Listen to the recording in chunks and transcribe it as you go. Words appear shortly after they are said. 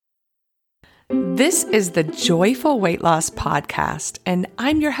This is the Joyful Weight Loss Podcast, and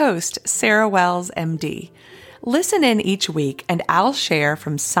I'm your host, Sarah Wells, MD. Listen in each week, and I'll share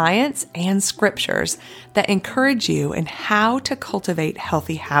from science and scriptures that encourage you in how to cultivate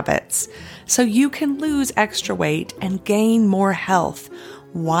healthy habits so you can lose extra weight and gain more health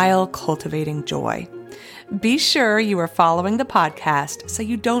while cultivating joy. Be sure you are following the podcast so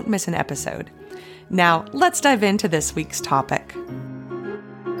you don't miss an episode. Now, let's dive into this week's topic.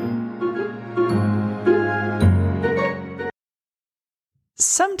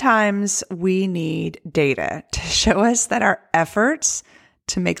 Sometimes we need data to show us that our efforts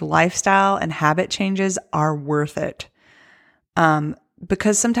to make lifestyle and habit changes are worth it.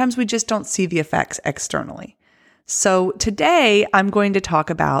 Because sometimes we just don't see the effects externally. So today I'm going to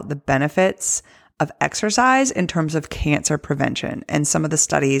talk about the benefits of exercise in terms of cancer prevention and some of the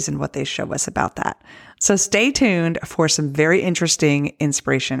studies and what they show us about that. So stay tuned for some very interesting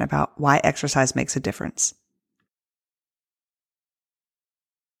inspiration about why exercise makes a difference.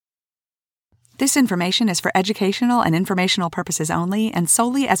 This information is for educational and informational purposes only and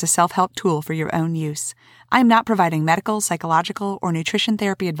solely as a self-help tool for your own use. I am not providing medical, psychological, or nutrition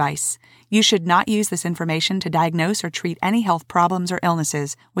therapy advice. You should not use this information to diagnose or treat any health problems or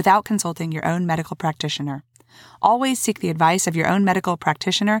illnesses without consulting your own medical practitioner. Always seek the advice of your own medical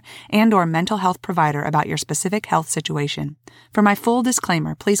practitioner and/or mental health provider about your specific health situation. For my full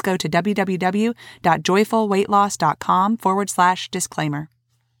disclaimer, please go to www.joyfulweightloss.com/disclaimer.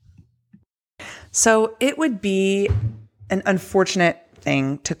 So it would be an unfortunate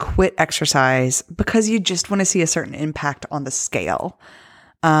thing to quit exercise because you just want to see a certain impact on the scale.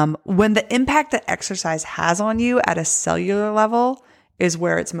 When the impact that exercise has on you at a cellular level is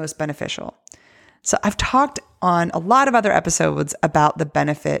where it's most beneficial. So I've talked on a lot of other episodes about the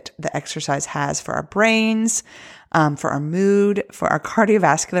benefit that exercise has for our brains, for our mood, for our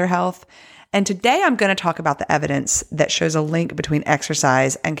cardiovascular health. And today I'm going to talk about the evidence that shows a link between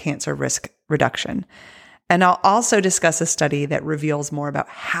exercise and cancer risk reduction. And I'll also discuss a study that reveals more about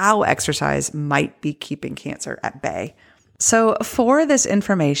how exercise might be keeping cancer at bay. So for this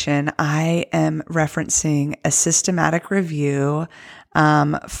information, I am referencing a systematic review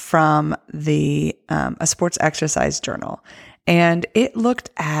from a sports exercise journal. And it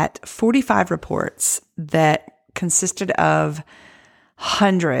looked at 45 reports that consisted of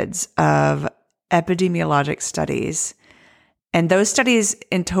hundreds of epidemiologic studies. And those studies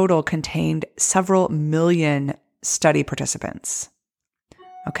in total contained several million study participants.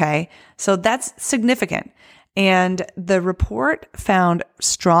 Okay, so that's significant. And the report found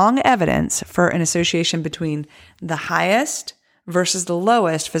strong evidence for an association between the highest versus the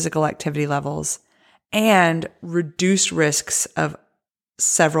lowest physical activity levels and reduced risks of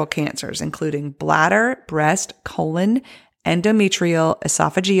several cancers, including bladder, breast, colon, endometrial,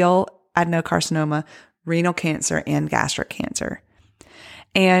 esophageal adenocarcinoma, renal cancer, and gastric cancer.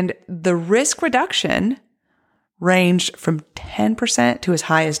 And the risk reduction ranged from 10% to as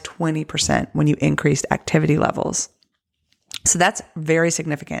high as 20% when you increased activity levels. So that's very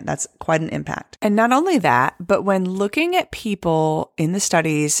significant. That's quite an impact. And not only that, but when looking at people in the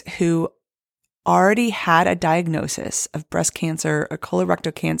studies who already had a diagnosis of breast cancer or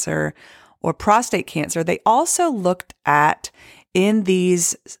colorectal cancer or prostate cancer, they also looked at, in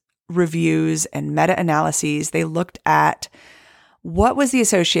these reviews and meta-analyses, they looked at what was the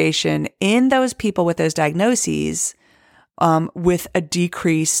association in those people with those diagnoses with a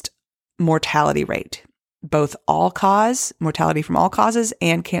decreased mortality rate, both all-cause, mortality from all causes,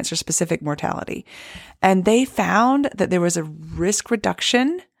 and cancer-specific mortality. And they found that there was a risk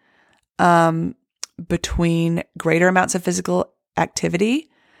reduction between greater amounts of physical activity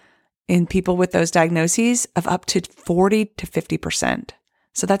in people with those diagnoses of up to 40 to 50%.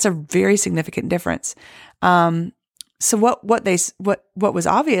 So that's a very significant difference. So what was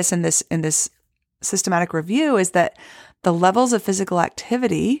obvious in this systematic review is that the levels of physical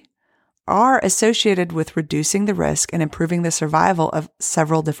activity are associated with reducing the risk and improving the survival of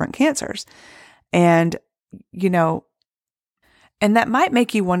several different cancers. And, and that might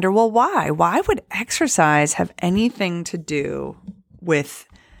make you wonder, well, why? Why would exercise have anything to do with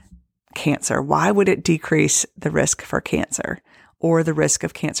cancer? Why would it decrease the risk for cancer or the risk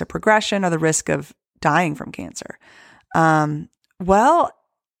of cancer progression or the risk of dying from cancer? Well,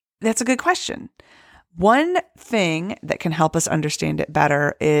 that's a good question. One thing that can help us understand it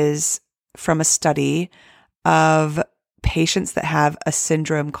better is from a study of patients that have a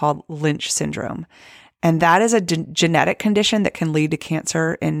syndrome called Lynch syndrome. And that is a genetic condition that can lead to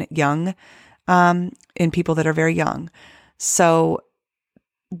cancer in people that are very young. So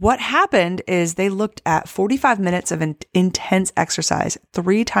what happened is they looked at 45 minutes of intense exercise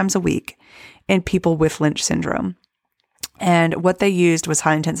 3 times a week in people with Lynch syndrome. And what they used was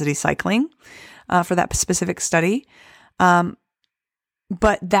high intensity cycling for that specific study.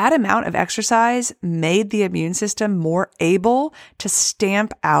 But that amount of exercise made the immune system more able to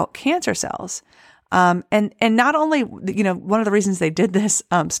stamp out cancer cells. And not only, one of the reasons they did this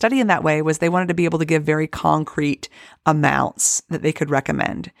study in that way was they wanted to be able to give very concrete amounts that they could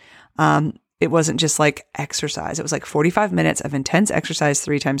recommend. It wasn't just like exercise. It was like 45 minutes of intense exercise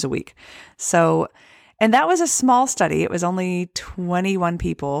 3 times a week. So, and that was a small study. It was only 21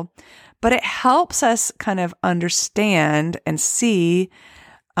 people, but it helps us kind of understand and see,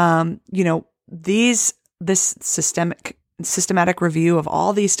 this systematic review of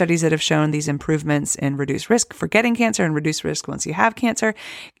all these studies that have shown these improvements in reduced risk for getting cancer and reduced risk once you have cancer.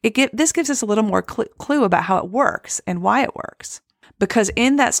 This gives us a little more clue about how it works and why it works. Because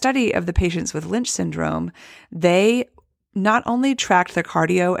in that study of the patients with Lynch syndrome, they not only tracked their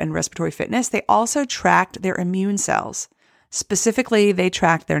cardio and respiratory fitness, they also tracked their immune cells. Specifically, they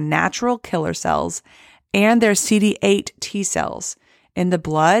tracked their natural killer cells and their CD8 T cells in the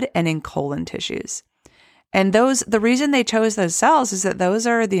blood and in colon tissues. And the reason they chose those cells is that those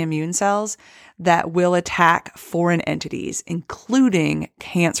are the immune cells that will attack foreign entities, including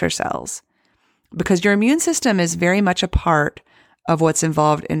cancer cells. Because your immune system is very much a part of what's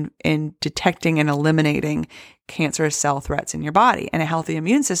involved in detecting and eliminating cancerous cell threats in your body. And a healthy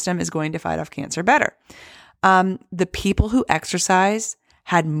immune system is going to fight off cancer better. The people who exercise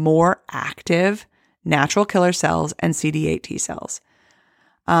had more active natural killer cells and CD8 T cells.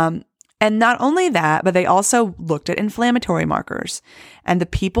 And not only that, but they also looked at inflammatory markers. And the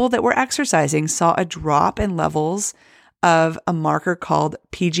people that were exercising saw a drop in levels of a marker called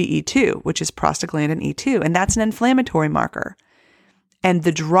PGE2, which is prostaglandin E2, and that's an inflammatory marker. And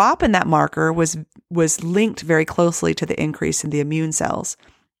the drop in that marker was linked very closely to the increase in the immune cells.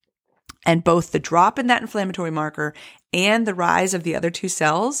 And both the drop in that inflammatory marker and the rise of the other 2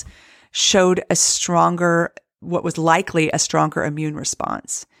 cells showed what was likely a stronger immune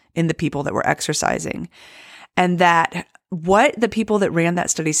response in the people that were exercising. And that what the people that ran that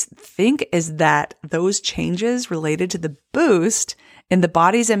study think is that those changes related to the boost in the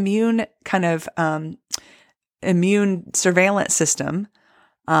body's immune immune surveillance system,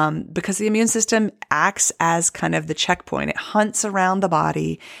 because the immune system acts as kind of the checkpoint. It hunts around the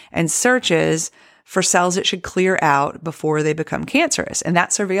body and searches for cells it should clear out before they become cancerous. And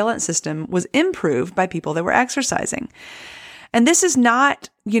that surveillance system was improved by people that were exercising. And this is not,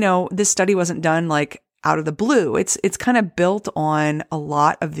 this study wasn't done like out of the blue. It's kind of built on a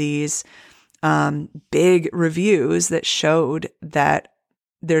lot of these big reviews that showed that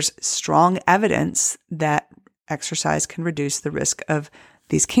there's strong evidence that exercise can reduce the risk of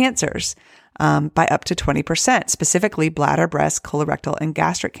these cancers by up to 20%, specifically bladder, breast, colorectal, and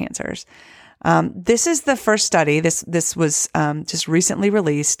gastric cancers. This is the first study. This was just recently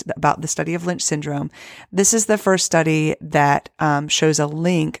released about the study of Lynch syndrome. This is the first study that shows a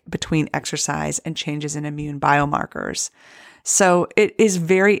link between exercise and changes in immune biomarkers. So it is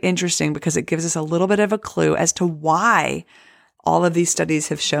very interesting because it gives us a little bit of a clue as to why all of these studies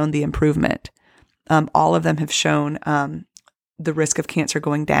have shown the improvement. All of them have shown the risk of cancer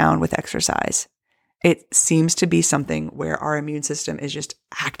going down with exercise. It seems to be something where our immune system is just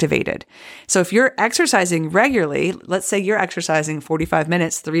activated. So if you're exercising regularly, let's say you're exercising 45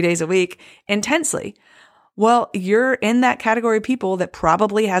 minutes, 3 days a week intensely, well, you're in that category of people that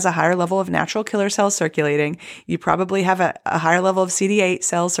probably has a higher level of natural killer cells circulating. You probably have a higher level of CD8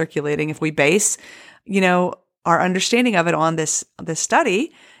 cells circulating. If we base, our understanding of it on this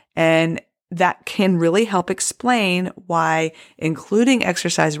study, and that can really help explain why including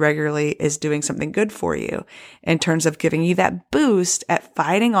exercise regularly is doing something good for you in terms of giving you that boost at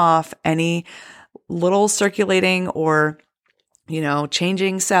fighting off any little circulating or,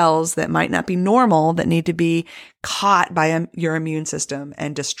 changing cells that might not be normal that need to be caught by your immune system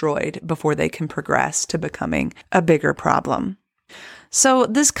and destroyed before they can progress to becoming a bigger problem. So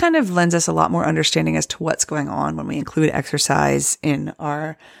this kind of lends us a lot more understanding as to what's going on when we include exercise in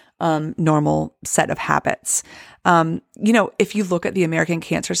our normal set of habits. If you look at the American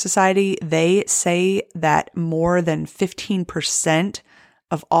Cancer Society, they say that more than 15%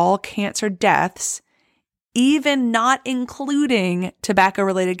 of all cancer deaths, even not including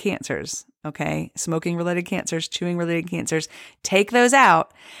tobacco-related cancers, smoking-related cancers, chewing-related cancers, take those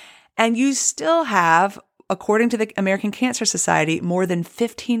out, and you still have, according to the American Cancer Society, more than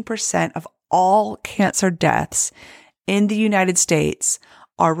 15% of all cancer deaths in the United States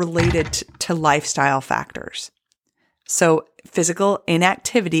are related to lifestyle factors. So physical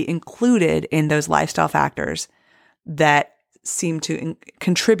inactivity included in those lifestyle factors that seem to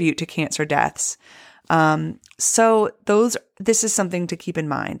contribute to cancer deaths. This is something to keep in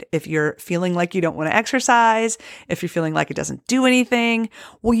mind. If you're feeling like you don't want to exercise, if you're feeling like it doesn't do anything,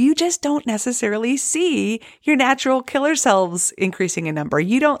 well, you just don't necessarily see your natural killer cells increasing in number.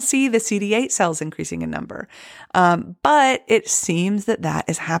 You don't see the CD8 cells increasing in number. But it seems that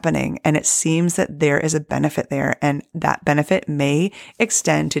is happening, and it seems that there is a benefit there, and that benefit may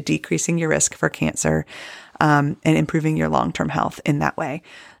extend to decreasing your risk for cancer, and improving your long-term health in that way.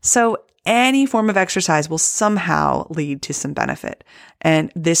 So any form of exercise will somehow lead to some benefit.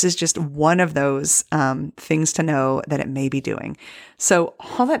 And this is just one of those things to know that it may be doing. So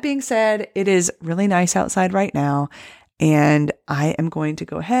all that being said, it is really nice outside right now. And I am going to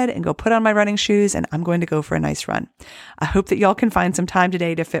go ahead and go put on my running shoes, and I'm going to go for a nice run. I hope that y'all can find some time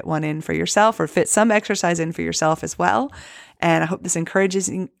today to fit one in for yourself, or fit some exercise in for yourself as well. And I hope this encourages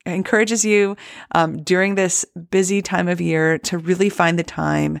you during this busy time of year to really find the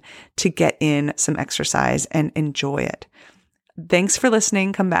time to get in some exercise and enjoy it. Thanks for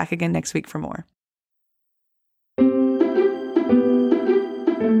listening. Come back again next week for more.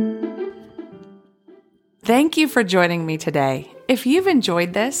 Thank you for joining me today. If you've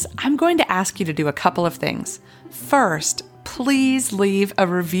enjoyed this, I'm going to ask you to do a couple of things. First, please leave a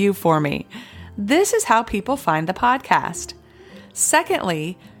review for me. This is how people find the podcast.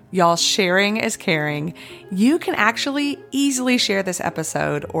 Secondly, y'all, sharing is caring. You can actually easily share this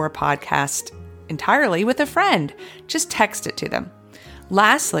episode or podcast entirely with a friend. Just text it to them.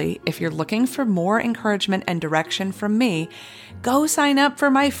 Lastly, if you're looking for more encouragement and direction from me, go sign up for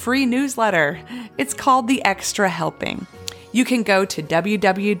my free newsletter. It's called The Extra Helping. You can go to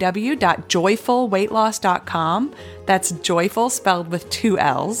www.joyfulweightloss.com. That's joyful spelled with 2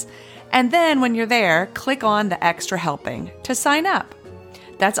 L's. And then when you're there, click on The Extra Helping to sign up.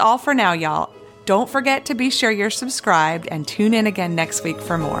 That's all for now, y'all. Don't forget to be sure you're subscribed, and tune in again next week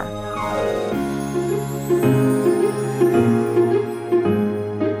for more.